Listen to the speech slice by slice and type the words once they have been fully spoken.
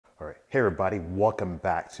Hey everybody, welcome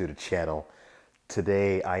back to the channel.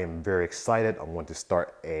 Today I am very excited. I want to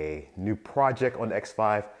start a new project on the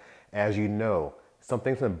X5. As you know,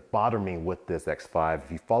 something's been bothering me with this X5.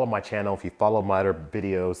 If you follow my channel, if you follow my other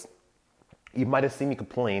videos, you might have seen me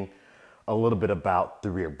complain a little bit about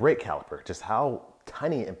the rear brake caliper, just how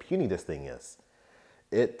tiny and puny this thing is.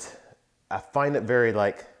 I find it very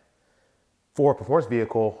for a performance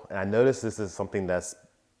vehicle, and I notice this is something that's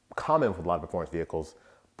common with a lot of performance vehicles,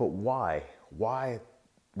 but why? Why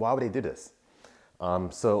would they do this?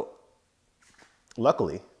 So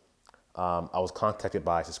luckily, I was contacted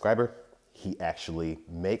by a subscriber. He actually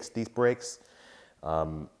makes these brakes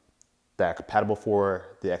that are compatible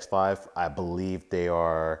for the X5. I believe they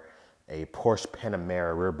are a Porsche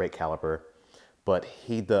Panamera rear brake caliper, but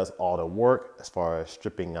he does all the work as far as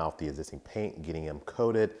stripping out the existing paint, getting them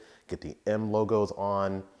coated, get the M logos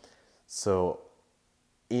on. So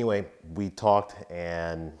anyway, we talked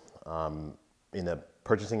and ended up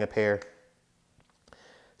purchasing a pair.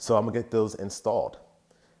 So I'm gonna get those installed.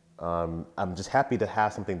 I'm just happy to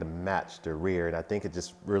have something to match the rear, and I think it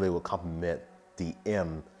just really will complement the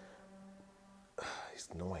M. These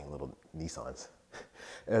annoying little Nissans.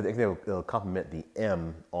 I think it'll complement the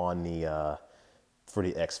M on the for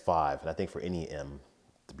the X5, and I think for any M,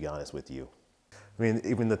 to be honest with you. I mean,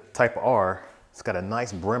 even the Type R, it's got a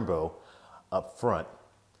nice Brembo up front,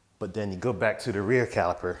 but then you go back to the rear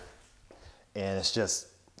caliper and it's just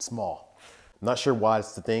small. I'm not sure why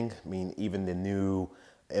it's the thing. I mean, even the new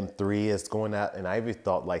M3 is going out, and I even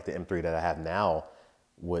thought like the M3 that I have now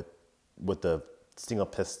with the single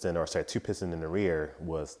piston, or sorry, two piston in the rear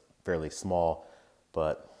was fairly small,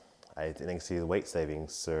 but I didn't see the weight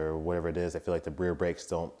savings or whatever it is. I feel like the rear brakes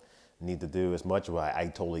don't need to do as much, which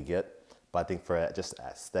I totally get, but I think for just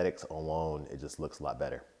aesthetics alone, it just looks a lot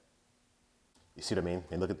better. You see what I mean?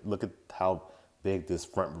 And look at how big this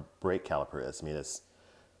front brake caliper is. I mean, it's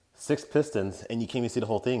 6 pistons and you can't even see the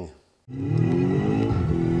whole thing.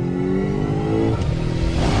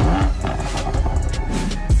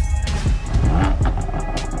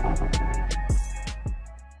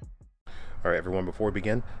 All right, everyone, before we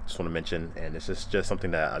begin, just want to mention, and this is just something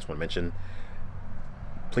that I just want to mention,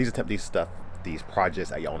 please attempt these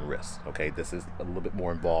projects at your own risk, okay? This is a little bit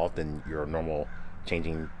more involved than your normal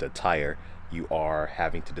changing the tire. You are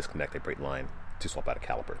having to disconnect a brake line to swap out a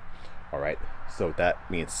caliper. All right, so that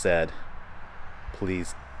being said,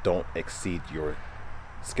 please don't exceed your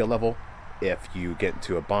skill level. If you get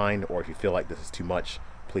into a bind or if you feel like this is too much,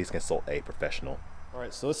 please consult a professional. All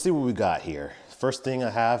right, so let's see what we got here. First thing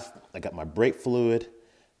I got my brake fluid.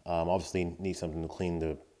 Obviously need something to clean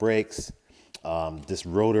the brakes. This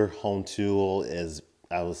rotor hone tool is,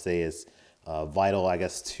 I would say, is vital, I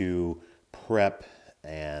guess, to prep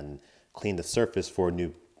and clean the surface for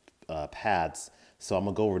new pads. So I'm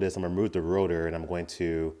gonna go over this. I'm gonna remove the rotor, and I'm going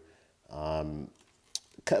to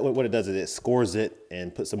cut. What it does is it scores it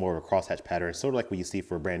and puts some more of a crosshatch pattern, sort of like what you see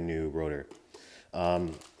for a brand new rotor.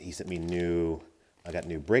 He sent me I got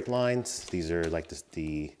new brake lines. These are like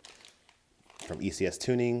from ECS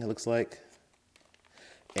Tuning, it looks like.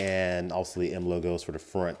 And also the M logos for the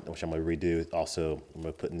front, which I'm gonna redo. Also, I'm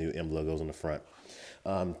gonna put new M logos on the front.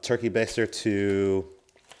 Turkey baster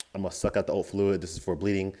I'm gonna suck out the old fluid. This is for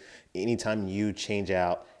bleeding. Anytime you change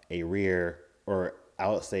out a rear, or I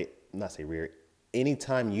would say, not say rear,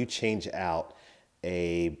 anytime you change out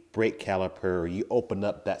a brake caliper or you open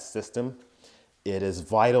up that system, it is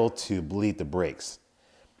vital to bleed the brakes.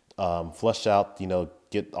 Flush out,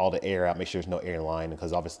 get all the air out, make sure there's no air in line,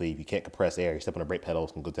 because obviously if you can't compress air, you step on the brake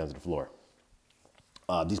pedals and go down to the floor.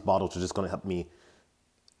 These bottles are just gonna help me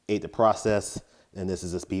aid the process, and this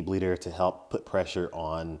is a speed bleeder to help put pressure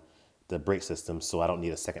on the brake system, so I don't need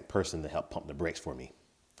a second person to help pump the brakes for me.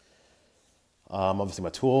 Obviously my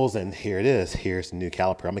tools, and here it is. Here's the new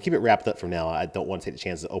caliper. I'm gonna keep it wrapped up for now. I don't want to take the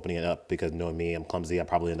chance of opening it up, because knowing me, I'm clumsy. I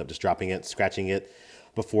probably end up just dropping it, scratching it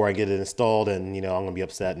before I get it installed, and I'm gonna be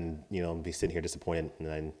upset and be sitting here disappointed. And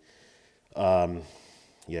then,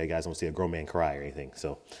 yeah, you guys don't see a grown man cry or anything.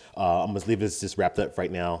 So I'm gonna leave this just wrapped up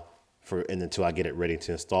right now and until I get it ready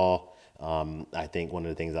to install. I think one of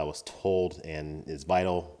the things I was told, and is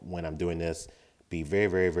vital when I'm doing this, be very,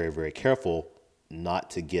 very, very, very careful not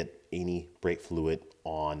to get any brake fluid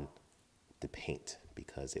on the paint,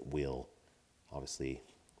 because it will obviously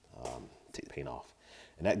take the paint off.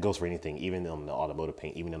 And that goes for anything, even on the automotive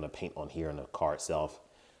paint, even on the paint on here on the car itself.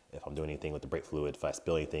 If I'm doing anything with the brake fluid, if I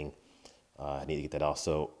spill anything, I need to get that off.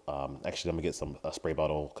 So actually I'm gonna get a spray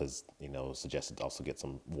bottle, because suggested to also get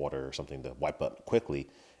some water or something to wipe up quickly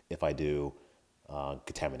if I do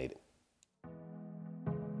contaminate it.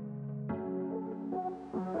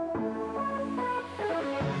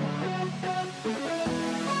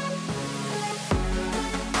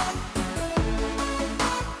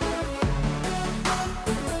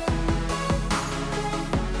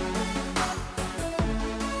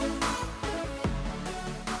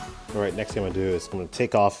 All right, next thing I'm gonna do is I'm gonna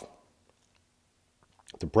take off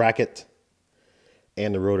the bracket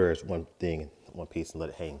and the rotor as one thing, one piece, and let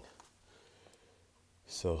it hang.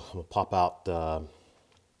 So I'm gonna pop out,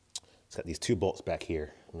 it's got these two bolts back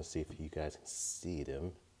here. I'm gonna see if you guys can see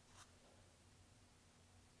them.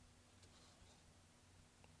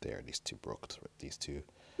 There, these two broke, these two.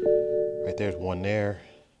 Right there's one there,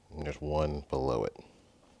 and there's one below it.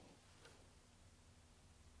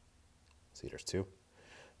 See, there's two.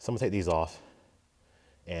 So I'm gonna take these off,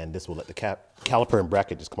 and this will let the caliper and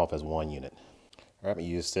bracket just come off as one unit. All right, I'm gonna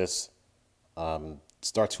use this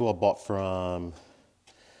star tool I bought from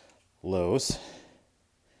Lowe's,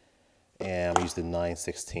 and I'm gonna use the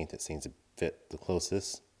 9/16. It seems to fit the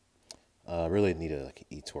closest. Really need a like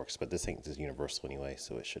E-Torx, but this thing is universal anyway,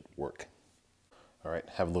 so it should work. All right,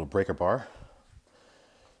 have a little breaker bar.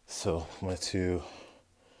 So I'm going to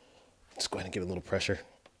just go ahead and give it a little pressure.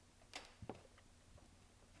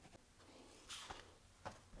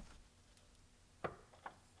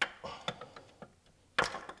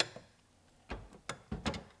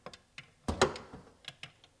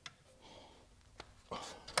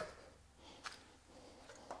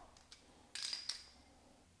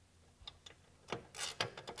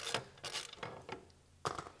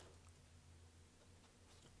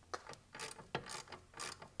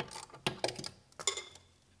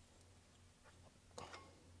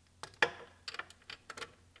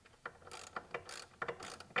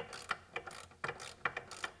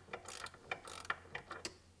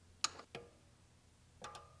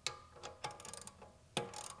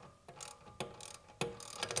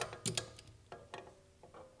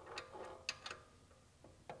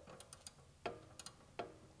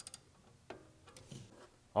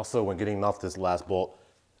 Also, when getting off this last bolt,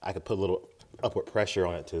 I could put a little upward pressure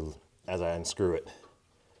on it as I unscrew it,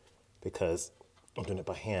 because I'm doing it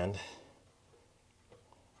by hand.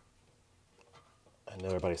 I know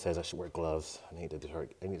everybody says I should wear gloves. I need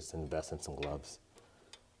to invest in some gloves.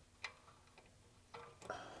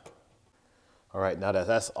 All right, now that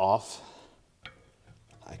that's off,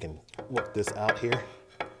 I can work this out here.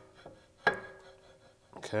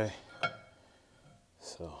 Okay,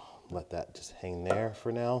 so let that just hang there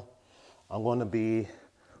for now. I'm going to be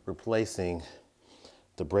replacing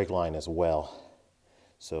the brake line as well.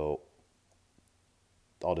 So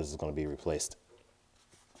all this is going to be replaced.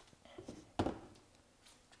 All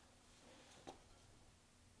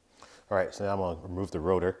right, so now I'm going to remove the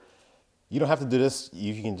rotor. You don't have to do this.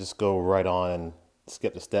 You can just go right on and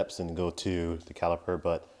skip the steps and go to the caliper,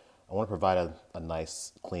 but I want to provide a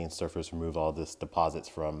nice clean surface, remove all this deposits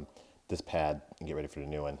from this pad and get ready for the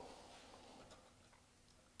new one.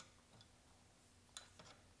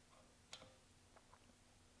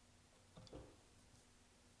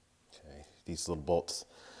 Okay, these little bolts.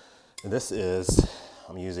 And this is,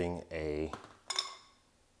 I'm using it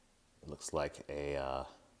looks like a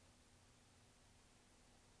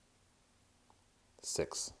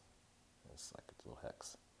 6. It's like a little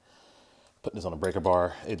hex. Putting this on a breaker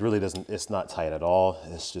bar, it really doesn't, it's not tight at all.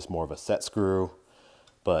 It's just more of a set screw,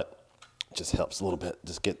 but it just helps a little bit.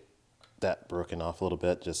 Just get that broken off a little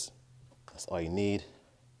bit. Just, that's all you need.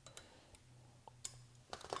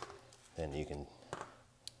 Then you can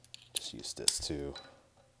just use this to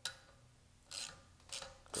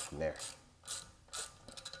go from there.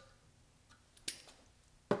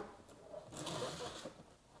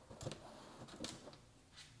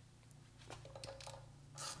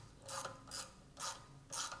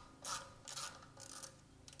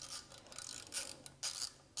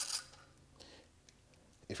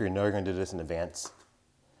 If you know you're going to do this in advance,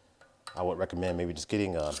 I would recommend maybe just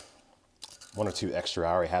getting 1 or 2 extra.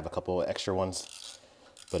 I already have a couple of extra ones,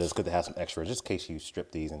 but it's good to have some extra just in case you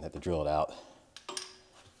strip these and have to drill it out.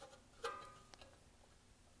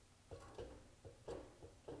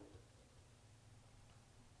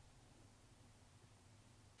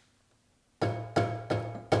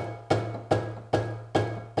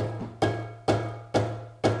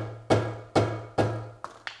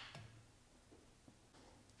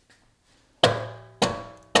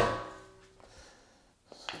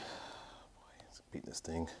 Beating this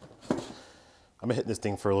thing. I've been hitting this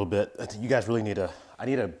thing for a little bit. I think you guys really need I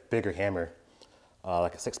need a bigger hammer,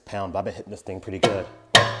 like a 6-pound, but I've been hitting this thing pretty good.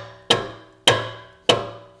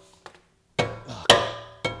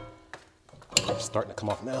 Okay. It's starting to come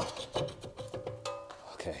off now.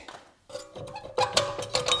 Okay.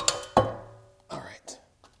 All right.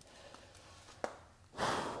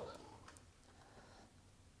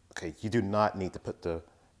 Okay, you do not need to put the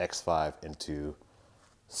X5 into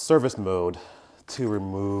service mode to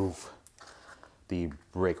remove the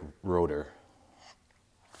brake rotor.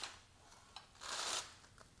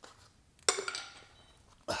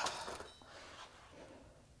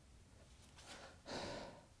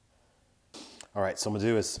 All right, so I'm gonna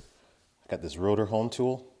do is, I got this rotor hone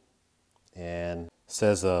tool, and it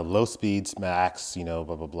says low speeds max, you know,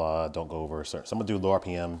 blah, blah, blah, don't go over a certain, so I'm gonna do low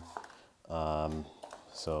RPM.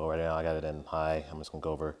 So right now I got it in high. I'm just gonna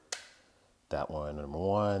go over that one, number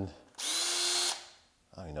one.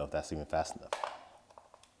 I don't even know if that's even fast enough.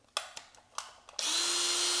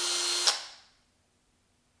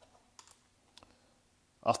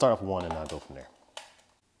 I'll start off with one and I'll go from there.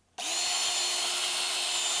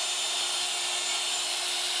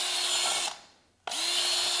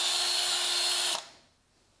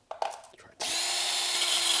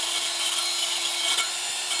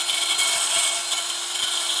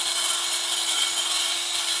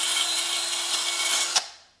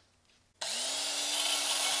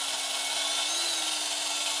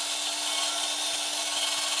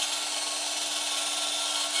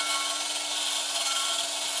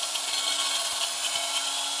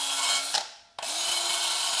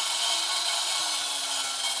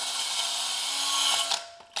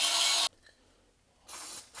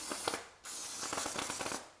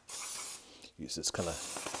 Use this kind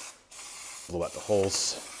of blow out the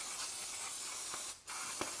holes.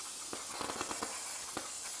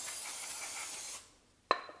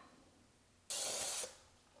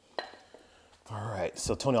 All right,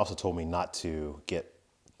 so Tony also told me not to get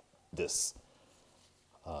this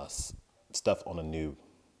stuff on a new,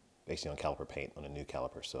 basically on caliper paint on a new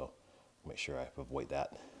caliper, so I'll make sure I avoid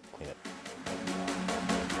that, clean it.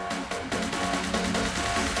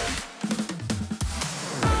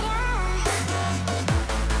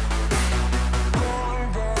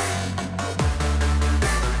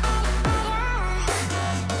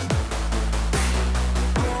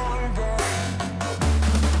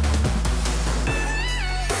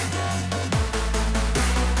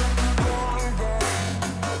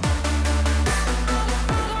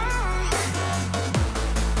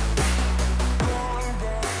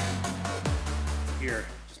 Here,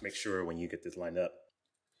 just make sure when you get this lined up,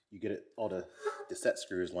 you get it all the set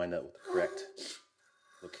screws lined up with the correct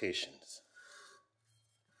locations.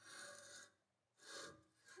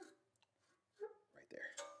 Right there.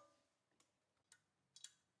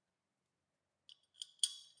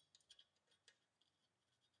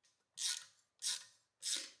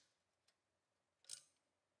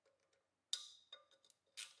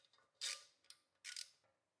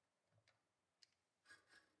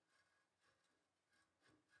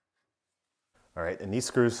 All right, and these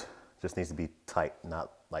screws just needs to be tight,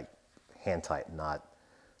 not like hand tight, not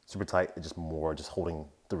super tight, it's just more just holding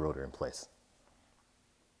the rotor in place.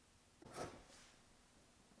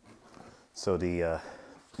 So the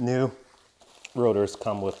new rotors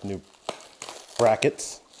come with new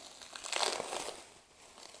brackets,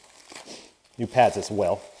 new pads as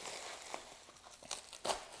well.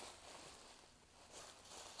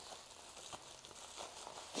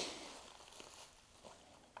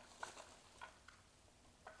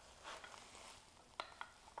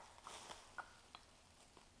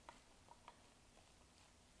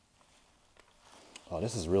 Oh,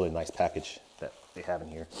 this is a really nice package that they have in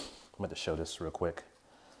here. I'm going to show this real quick.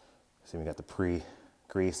 See, we got the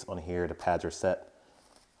pre-grease on here. The pads are set.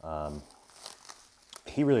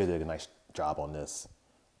 He really did a nice job on this,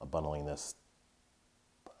 bundling this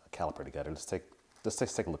caliper together. Let's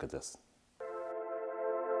take a look at this.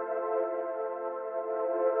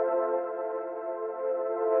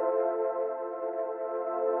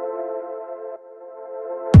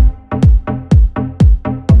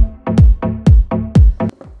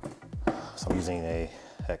 So I'm using a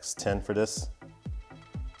X10 for this.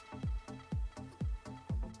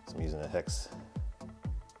 So I'm using a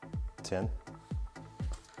X10.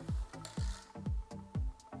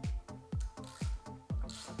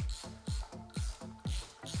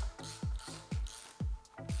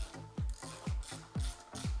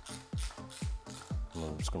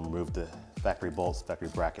 I'm just going to remove the factory bolts, factory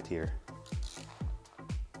bracket here.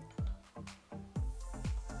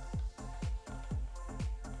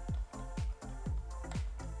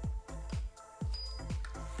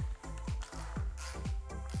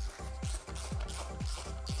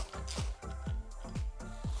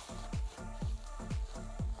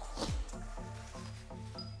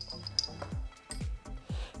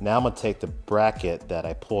 Now I'm going to take the bracket that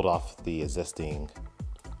I pulled off the existing,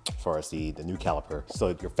 as far as the new caliper.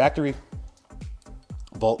 So your factory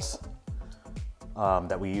bolts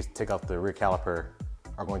that we use to take off the rear caliper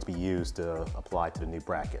are going to be used to apply to the new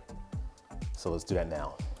bracket. So let's do that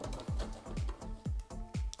now.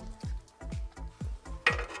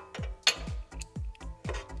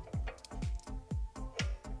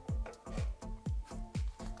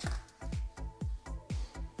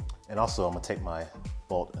 And also I'm going to take my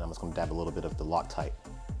bolt, and I'm just going to dab a little bit of the Loctite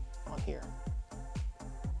on here.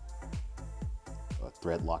 A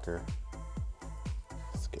thread locker.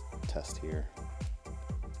 Let's get a test here.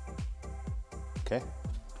 Okay.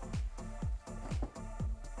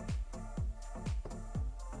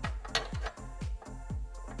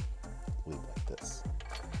 Leave like this.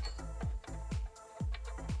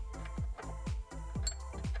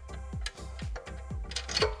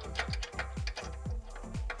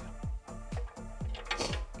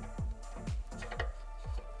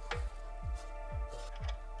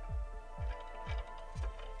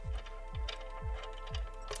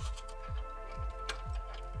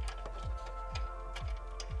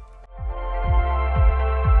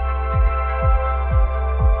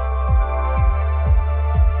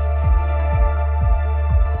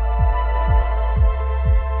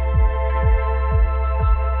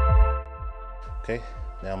 Okay,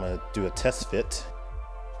 now I'm going to do a test fit.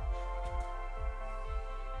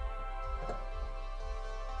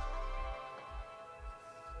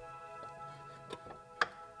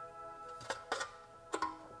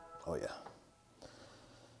 Oh yeah.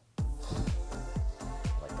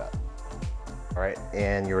 Like that. All right,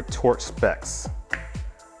 and your torque specs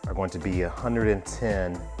are going to be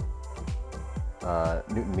 110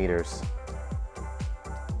 Newton meters,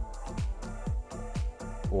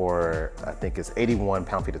 or I think it's 81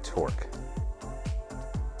 pound-feet of torque.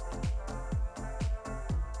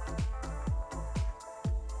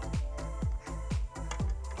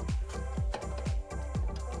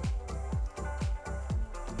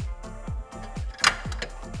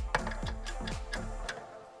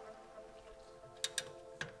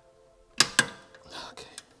 Okay.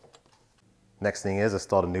 Next thing is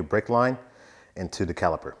install a new brake line into the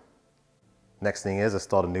caliper. Next thing is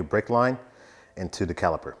install a new brake line into the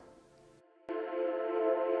caliper.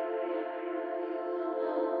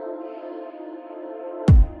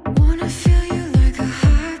 Wanna feel you like a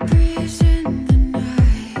high breeze in the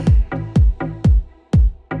night.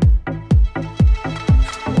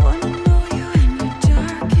 Wanna know you in your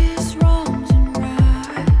darkest wrongs and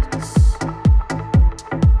rights.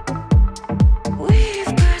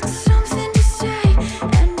 We've got something to say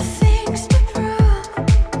and things to prove.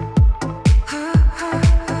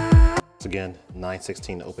 So again,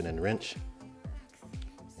 9/16 open end wrench.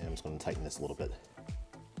 And I'm just going to tighten this a little bit.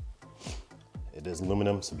 It is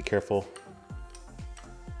aluminum, so be careful.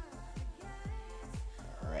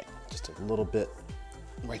 All right, just a little bit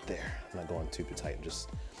right there. I'm not going too tight, just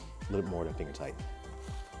a little bit more than finger tight.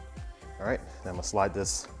 All right, now I'm going to slide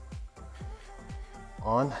this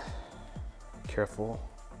on. Careful.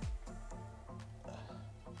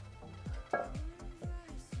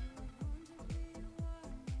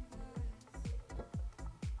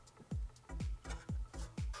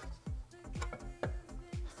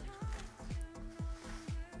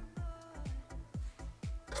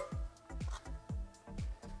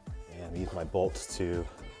 And use my bolts to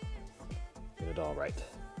get it all right.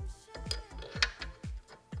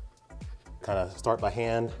 Kind of start by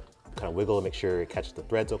hand, kind of wiggle to make sure it catches the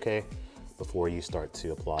threads okay before you start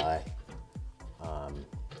to apply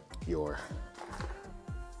your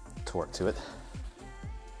torque to it.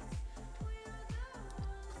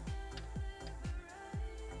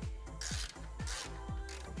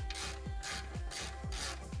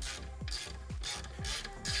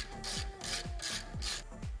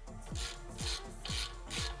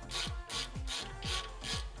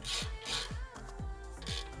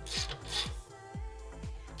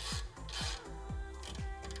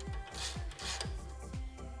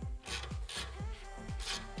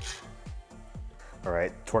 All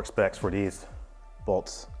right, torque specs for these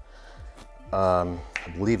bolts. I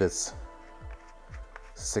believe it's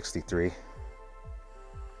 63.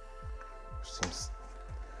 Seems,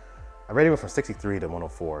 I read it went from 63 to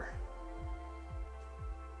 104.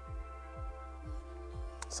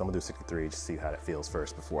 So I'm gonna do 63, just see how it feels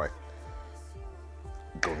first before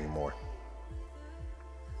I go any more.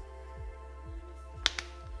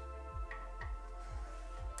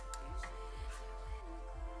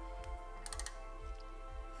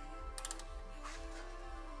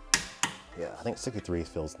 Yeah, I think 63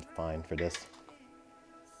 feels fine for this.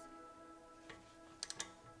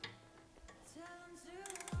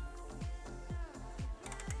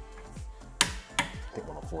 I think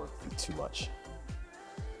 104 would be too much.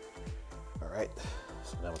 All right,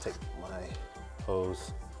 so now I'll take my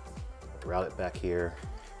hose, route it back here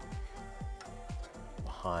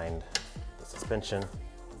behind the suspension,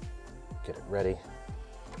 get it ready.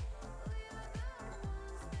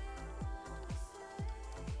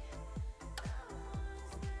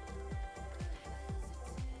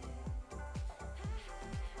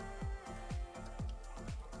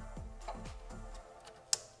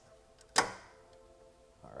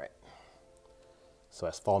 So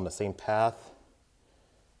it's following the same path.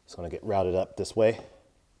 It's going to get routed up this way,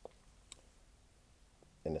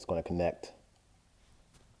 and it's going to connect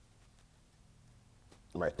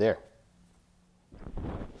right there.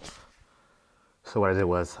 So what I did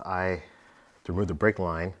was to remove the brake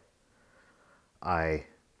line, I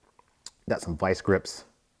got some vice grips,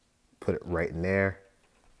 put it right in there,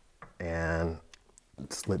 and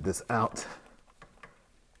slid this out.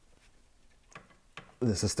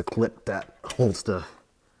 This is the clip that holds the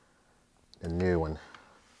new one.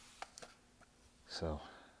 So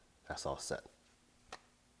that's all set.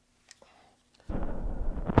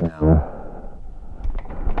 Now,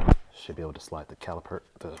 should be able to slide the caliper,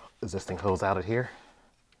 the existing hose out of here.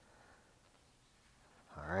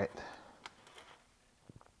 All right.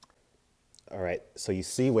 All right, so you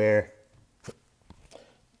see where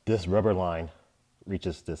this rubber line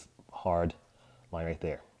reaches this hard line right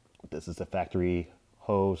there. This is the factory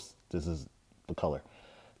hose, this is the color.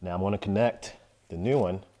 Now I'm going to connect the new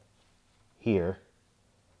one here,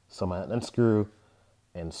 so I'm going to unscrew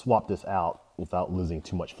and swap this out without losing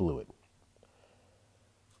too much fluid.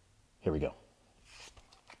 Here we go.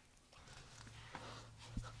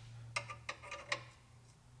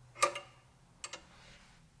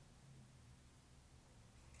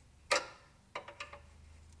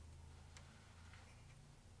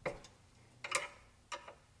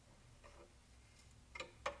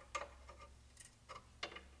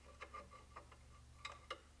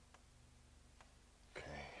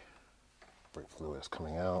 Brake fluid is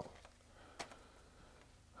coming out.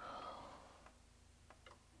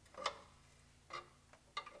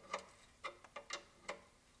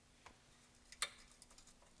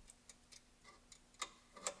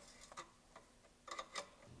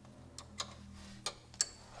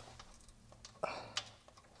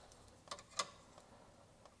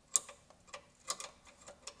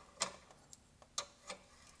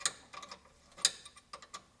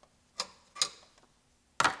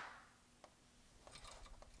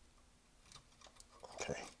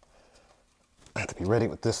 Okay, I have to be ready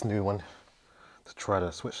with this new one to try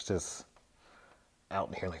to switch this out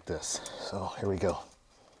in here like this. So here we go.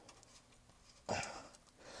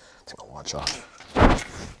 Take my watch off.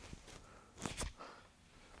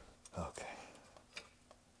 Okay.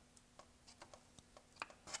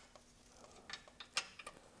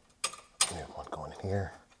 New one going in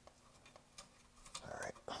here. All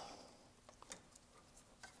right.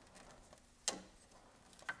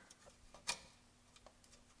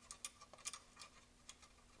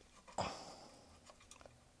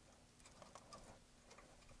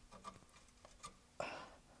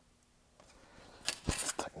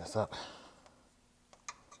 Let's tighten this up.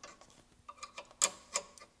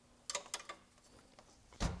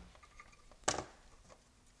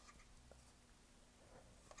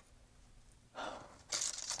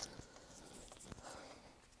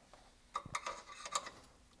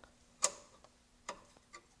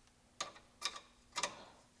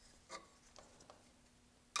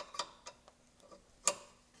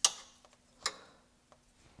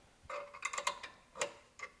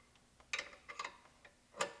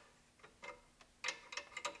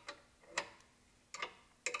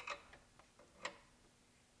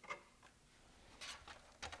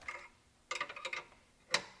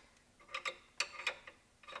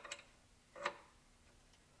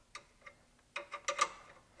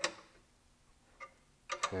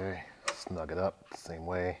 Okay, snug it up the same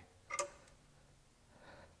way.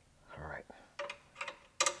 All right.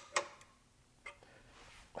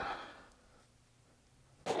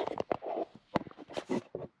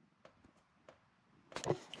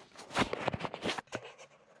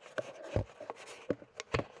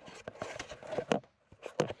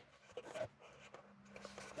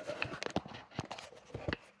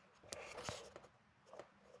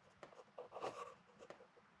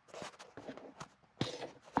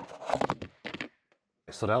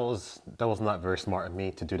 So that was not very smart of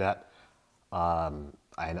me to do that. I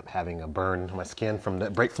ended up having a burn on my skin from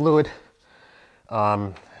the brake fluid.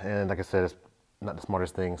 And like I said, it's not the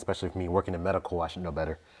smartest thing, especially for me working in medical. I should know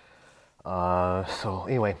better. So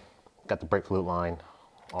anyway, got the brake fluid line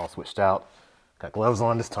all switched out. Got gloves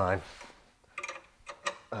on this time.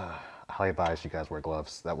 I highly advise you guys wear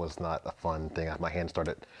gloves. That was not a fun thing. I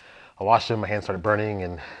washed them, my hands started burning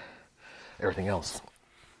and everything else.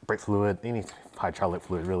 Brake fluid, any hydraulic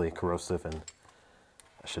fluid, really corrosive, and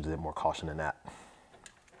I should have did more caution than that.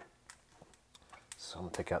 So I'm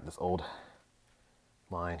gonna take out this old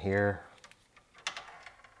line here.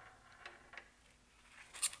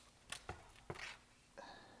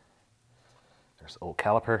 There's old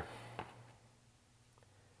caliper.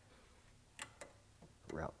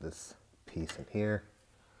 Route this piece in here.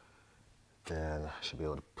 Then I should be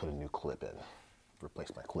able to put a new clip in.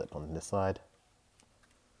 Replace my clip on this side.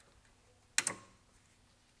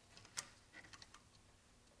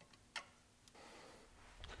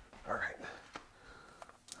 All right,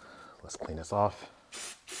 let's clean this off.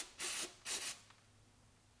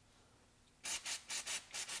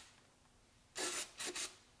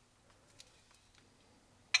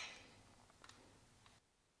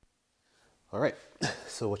 All right,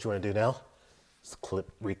 so what you want to do now is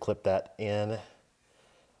reclip that in.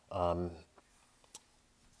 I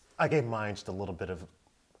gave mine just a little bit of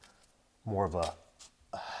more of a,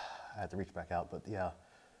 I had to reach back out, but yeah,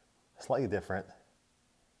 slightly different.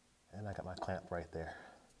 And I got my clamp right there.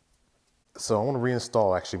 So I want to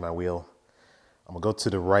reinstall actually my wheel. I'm gonna go to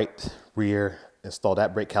the right rear, install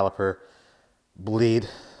that brake caliper, bleed,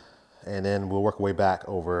 and then we'll work our way back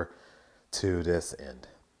over to this end.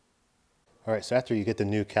 All right, so after you get the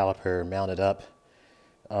new caliper mounted up,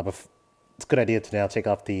 it's a good idea to now take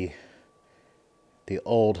off the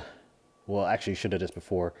old, well actually you should have this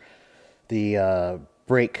before, the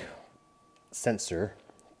brake sensor.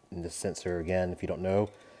 And this sensor, again, if you don't know,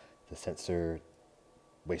 the sensor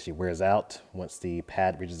basically wears out once the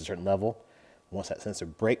pad reaches a certain level. Once that sensor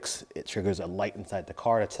breaks, it triggers a light inside the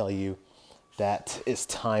car to tell you that it's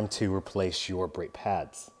time to replace your brake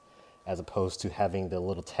pads, as opposed to having the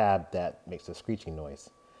little tab that makes a screeching noise.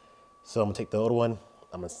 So I'm gonna take the old one,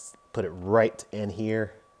 I'm gonna put it right in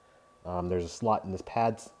here. There's a slot in this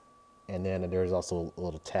pads, and then there's also a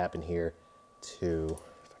little tab in here to,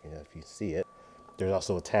 if you see it, there's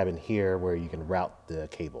also a tab in here where you can route the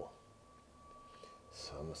cable.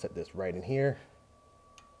 So I'm gonna set this right in here.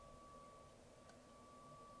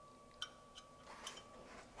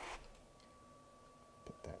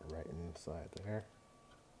 Put that right inside there.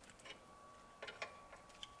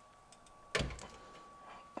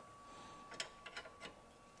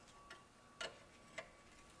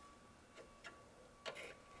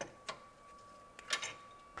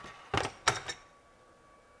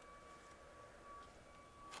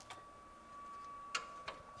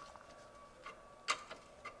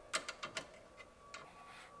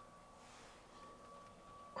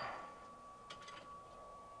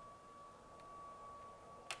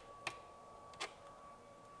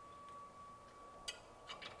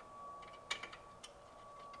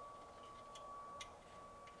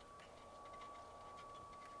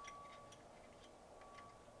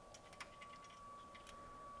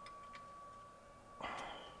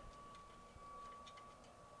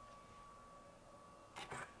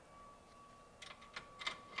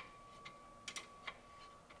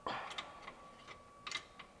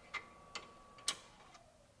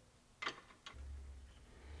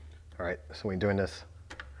 All right, so when you're doing this,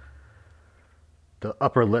 the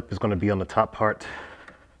upper lip is going to be on the top part,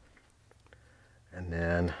 and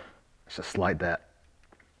then just slide that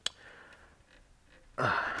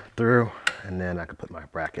through, and then I can put my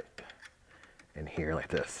bracket in here like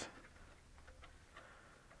this,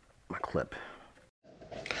 my clip.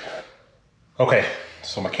 Okay,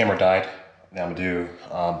 so my camera died. Now I'm gonna do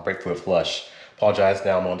brake fluid flush. Apologize,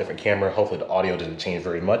 now I'm on a different camera. Hopefully the audio didn't change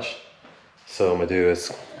very much. So what I'm gonna do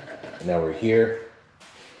is, now we're here,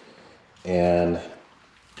 and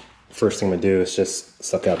first thing I'm gonna do is just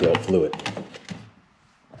suck out the old fluid.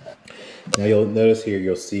 Now you'll notice here,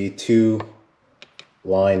 you'll see two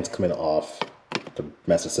lines coming off the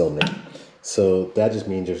master cylinder. So that just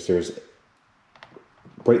means there's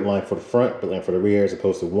brake line for the front, brake line for the rear, as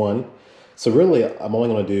opposed to one. So really, I'm only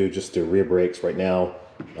gonna do just the rear brakes right now.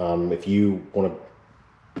 If you wanna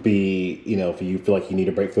be, if you feel like you need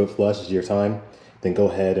a brake fluid flush, it's your time, then go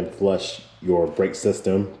ahead and flush your brake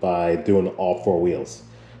system by doing all four wheels.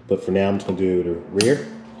 But for now, I'm just gonna do the rear.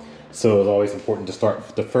 So it's always important to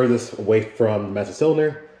start the furthest away from the master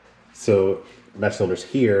cylinder. So the master cylinder's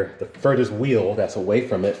here. The furthest wheel that's away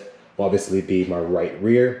from it will obviously be my right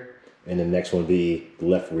rear, and the next one will be the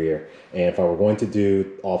left rear. And if I were going to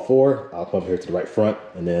do all four, I'll come up here to the right front,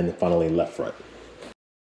 and then finally left front.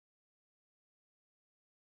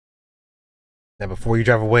 Now before you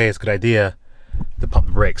drive away, it's a good idea to pump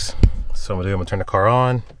the brakes. So I'm gonna turn the car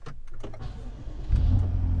on,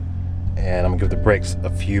 and I'm gonna give the brakes a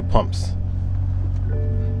few pumps.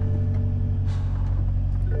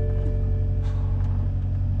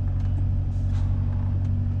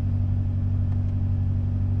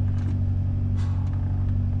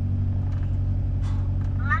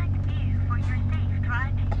 Black view for your safe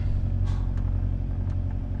driving.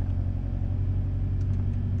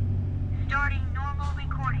 Starting normal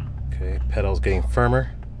recording. Okay, pedal's getting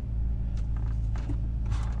firmer.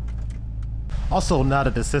 Also, now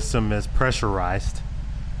that the system is pressurized,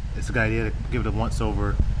 It's a good idea to give it a once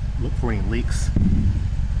over, look for any leaks.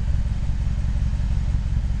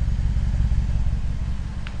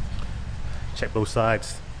 Check both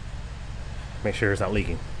sides, make sure it's not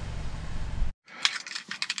leaking.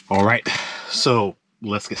 All right, so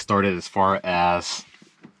let's get started as far as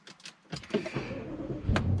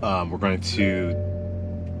we're going to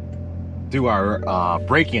do our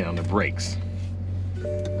braking on the brakes.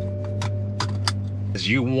 Is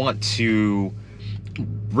you want to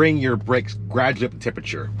bring your brakes gradually up the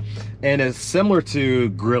temperature, and it's similar to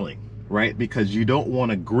grilling, right? Because you don't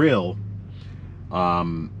want to grill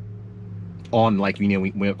on, like, you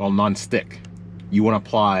know, on non-stick. You want to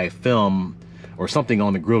apply film or something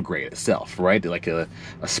on the grill grate itself, right? Like a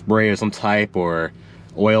spray of some type or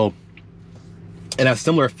oil. It has a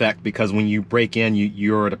similar effect because when you brake in,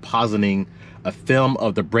 you're depositing a film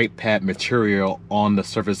of the brake pad material on the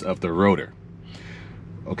surface of the rotor.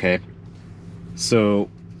 Okay, so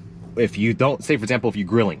if you don't, say for example, if you're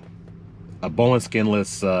grilling a boneless,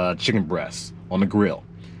 skinless chicken breast on the grill,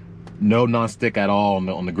 no non-stick at all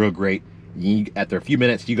on the grill grate, after a few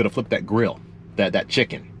minutes you got to flip that grill, that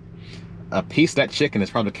chicken. A piece of that chicken has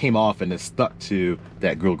probably came off and is stuck to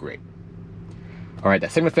that grill grate. All right,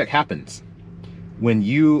 that same effect happens when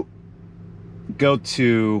you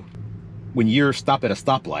when you're stopped at a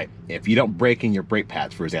stoplight. If you don't brake in your brake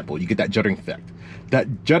pads, for example, you get that juddering effect. That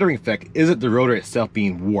juddering effect isn't the rotor itself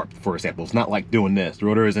being warped, for example. It's not like doing this. The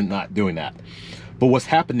rotor isn't not doing that. But what's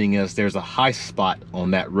happening is there's a high spot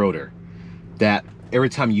on that rotor that every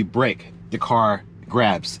time you brake, the car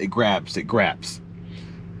grabs, it grabs, it grabs.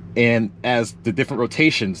 And as the different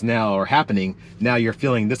rotations now are happening, now you're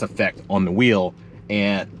feeling this effect on the wheel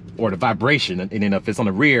or the vibration. And then if it's on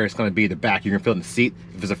the rear, it's going to be the back. You're going to feel it in the seat.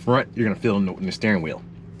 If it's the front, you're going to feel it in the steering wheel.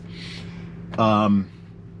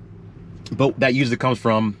 But that usually comes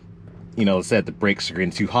from, you know, said the brakes are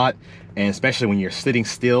getting too hot, and especially when you're sitting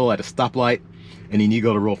still at a stoplight, and then you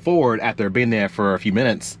go to roll forward after being there for a few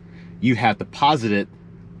minutes, you have deposited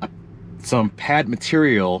some pad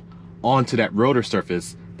material onto that rotor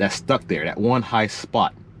surface that's stuck there, that one high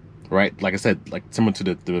spot, right? Like I said, like similar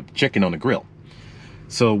to the chicken on the grill.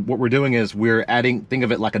 So what we're doing is we're adding, think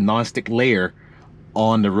of it like a non-stick layer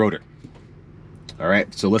on the rotor. All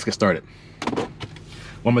right, so let's get started.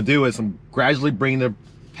 What I'm gonna do is I'm gradually bringing the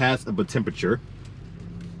pads up a temperature,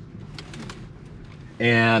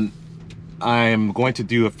 and I'm going to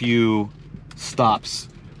do a few stops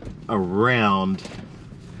around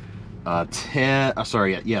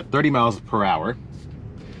 30 miles per hour.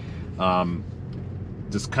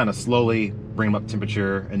 Just kind of slowly bring them up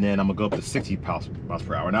temperature, and then I'm gonna go up to 60 miles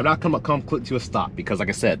per hour. Now I'm not gonna come quick to a stop because, like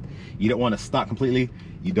I said, you don't want to stop completely.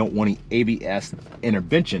 You don't want any ABS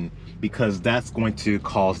intervention, because that's going to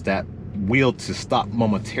cause that wheel to stop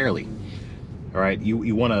momentarily. All right,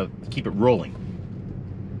 you want to keep it rolling.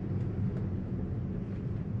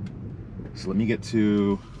 So let me get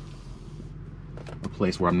to a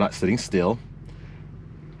place where I'm not sitting still.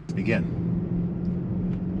 Begin.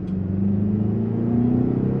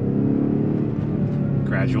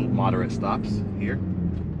 Gradual, moderate stops here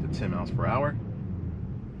to 10 miles per hour.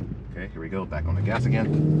 Okay, here we go, back on the gas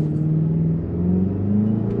again.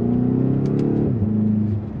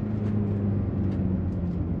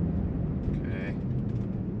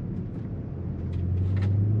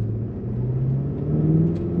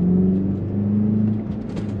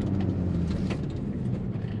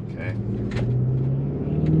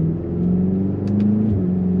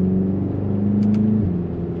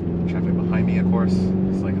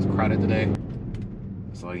 Today,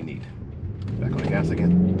 that's all you need. Back on the gas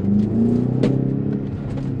again.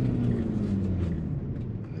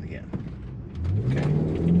 And then again. Okay.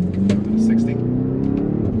 Up to 60.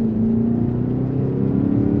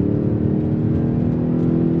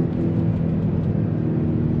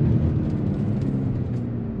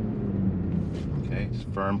 Okay, just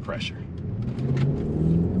firm pressure.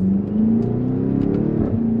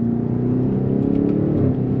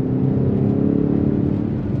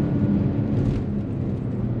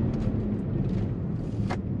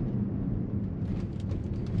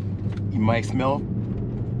 You might smell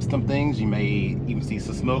some things, you may even see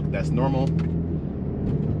some smoke. That's normal.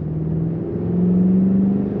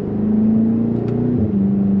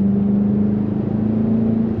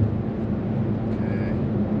 Okay.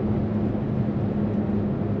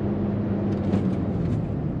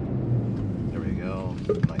 There we go.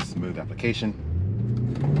 Nice smooth application.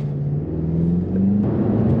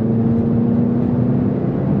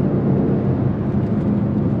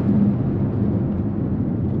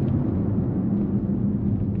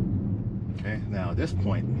 Now at this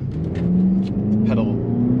point, the pedal,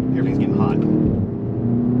 everything's getting hot.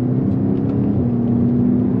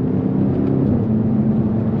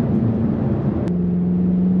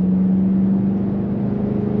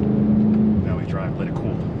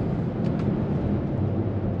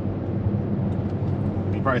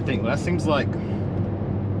 might think, well, that seems like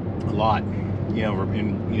a lot. You know,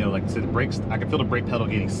 and, you know, like I said, the brakes, I can feel the brake pedal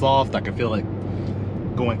getting soft. I can feel it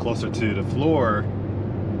going closer to the floor,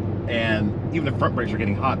 and even the front brakes are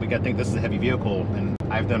getting hot. But you gotta think this is a heavy vehicle, and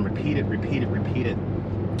I've done repeated,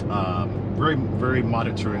 very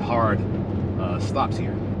moderate to hard stops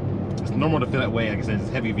here. It's normal to feel that way. Like I said, it's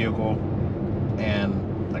a heavy vehicle,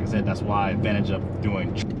 and like I said, that's why I advantage of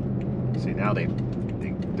doing. See, now they're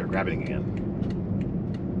grabbing again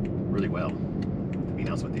really well, to be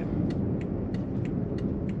honest with you.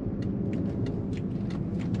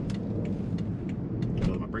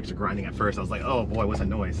 So my brakes are grinding at first. I was like, oh boy, what's that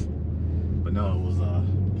noise? But no, it was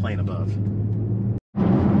plane above.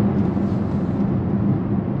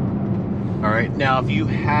 All right, now if you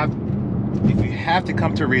have to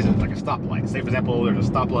come to a reason, like a stoplight, say for example, there's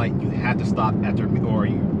a stoplight, you have to stop after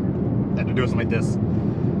doing something like this,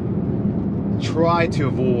 try to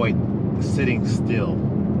avoid sitting still.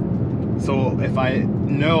 So if I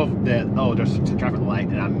know that, oh, there's a traffic light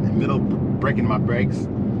and I'm in the middle of braking my brakes,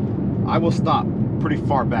 I will stop pretty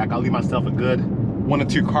far back. I'll leave myself a good 1 to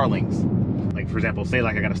 2 car lengths. Like for example, say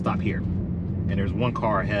like I gotta stop here and there's 1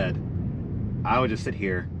 car ahead, I would just sit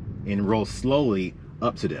here and roll slowly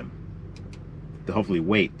up to them to hopefully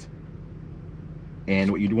wait.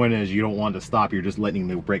 And what you're doing is you don't want to stop, you're just letting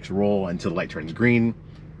the brakes roll until the light turns green,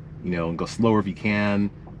 you know, and go slower if you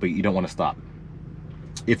can, but you don't want to stop.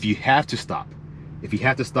 If you have to stop,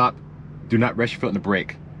 do not rest your foot on the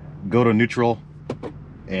brake. Go to neutral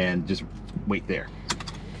and just wait there.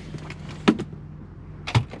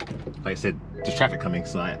 Like I said, there's traffic coming,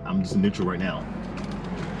 so I'm just in neutral right now.